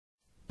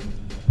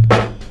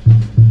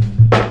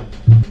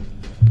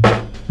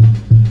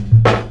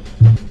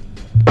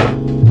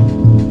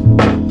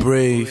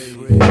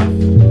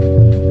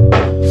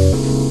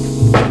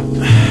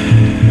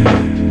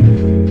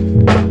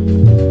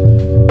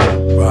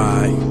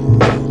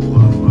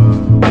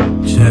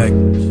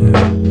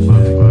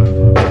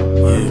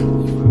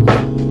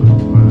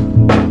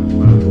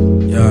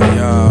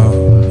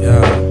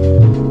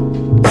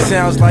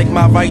like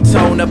my right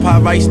tone, the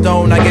pot right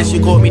stone. I guess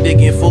you caught me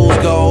digging fool's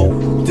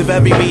gold. The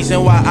very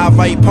reason why I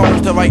write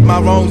poems, to right my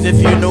wrongs.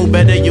 If you knew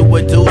better, you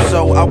would do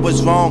so. I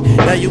was wrong.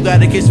 Now you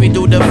gotta kiss me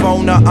through the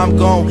phone. Now I'm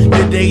gone.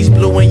 Your day's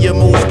blue and your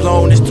mood's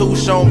blown. It's too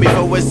shown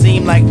before it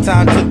seemed like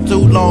time took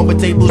too long. But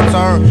tables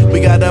turn, we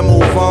gotta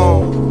move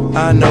on.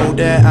 I know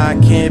that I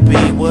can't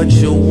be what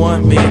you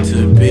want me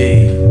to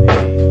be,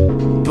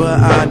 but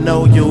I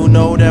know you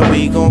know that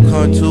we gon'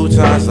 come 2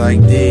 times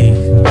like these.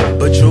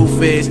 But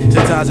truth is,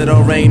 sometimes it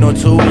don't rain on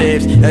 2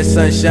 lips. That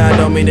sunshine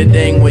don't mean a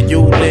thing where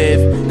you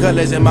live.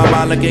 Colors in my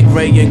mind looking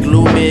gray and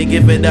gloomy.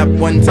 Give it up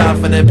one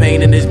time for the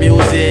pain in this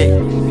music.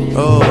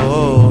 Oh,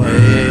 oh,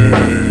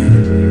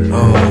 hey.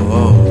 Oh,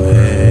 oh,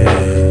 hey.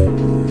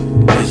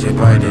 It's your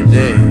brighter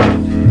day.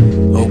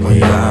 Open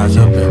your eyes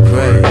up and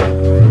pray.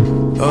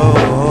 Oh,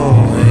 oh,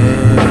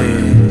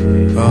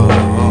 hey. Oh,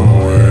 oh,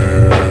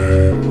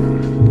 hey.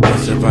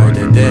 It's a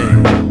brighter day.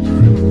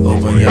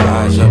 Open your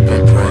eyes up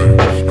and pray.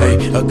 Hey,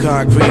 a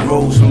concrete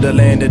rose from the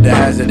land of the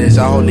hazardous.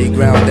 I holy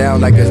ground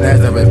down like it's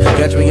Nazareth.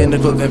 Catch me in the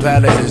cooking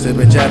palaces,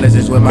 sipping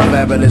chalices with my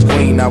fabulous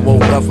queen. I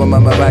woke up from a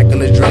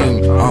miraculous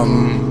dream.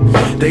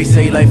 They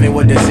say life ain't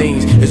what it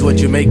seems, it's what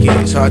you make it.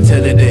 It's hard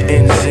till it the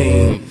end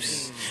seems.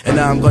 And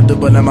now I'm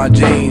comfortable in my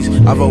jeans.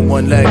 I roll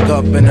one leg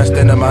up and I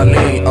stand on my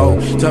lean. Oh,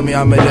 tell me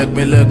I'ma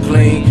me look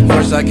clean.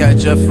 First I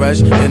catch a fresh,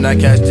 then I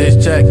catch this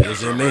check.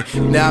 Is it me?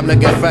 Now I'm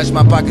looking fresh,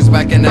 my pockets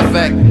back in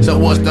effect. So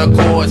what's the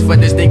cause for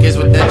the sneakers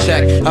with the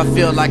check? I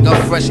feel like a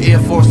fresh Air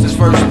Force's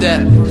first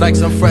step. Like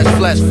some fresh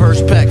flesh,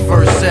 first peck,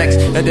 first sex.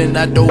 And then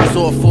I doze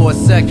off for a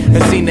sec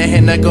and seen the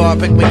hand of God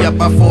pick me up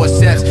by 4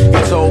 steps.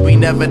 He told me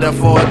never to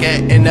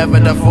forget and never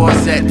to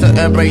forset,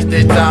 to embrace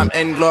this time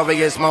and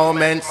glorious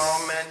moments.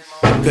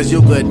 Cause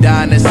you could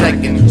die in a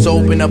second, so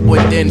open up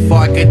within before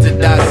I get to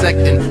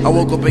dissecting. I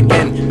woke up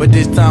again, but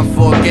this time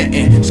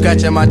forgetting.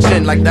 Scratching my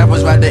chin like that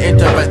was rather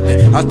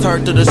interesting. I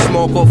turned to the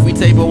small coffee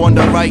table on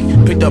the right,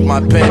 picked up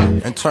my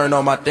pen and turned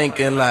on my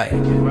thinking light.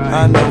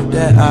 I know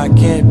that I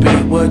can't be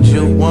what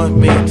you want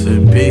me to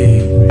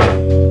be,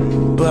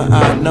 but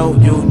I know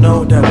you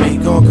know that we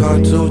gon'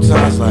 come 2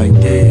 times like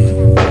this.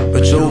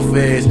 But truth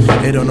is,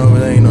 it don't know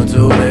really ain't no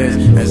to this.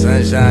 And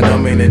sunshine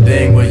don't mean a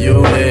thing where you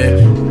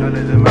live.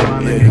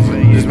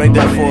 Yeah, just make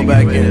that fall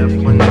back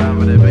in.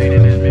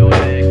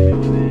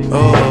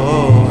 Oh,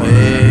 oh,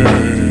 hey.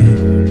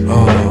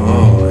 Oh,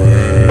 oh,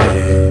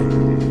 hey.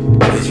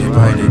 It's your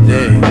brighter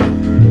day.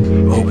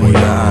 Open your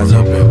eyes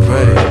up and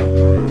pray.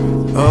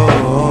 Oh,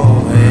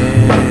 oh,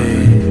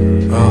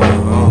 hey. Oh,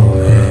 oh,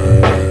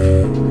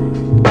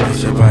 hey.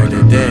 It's your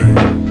brighter day.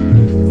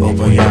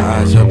 Open your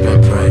eyes up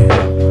and pray.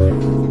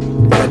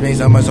 That means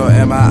how much so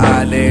in my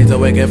eyelids,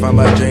 awaken from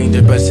a dream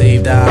to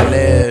perceive that I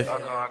live.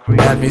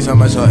 That means how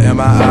much so in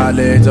my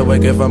eyelids,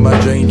 awaken from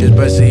a dream, just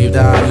perceived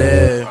I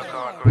live.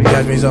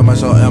 That means how much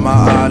so in my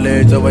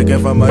eyelids, awaken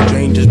from a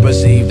dream, just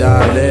perceived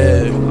I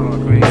live.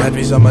 That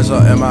means how much so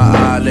in my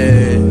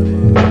eyelids.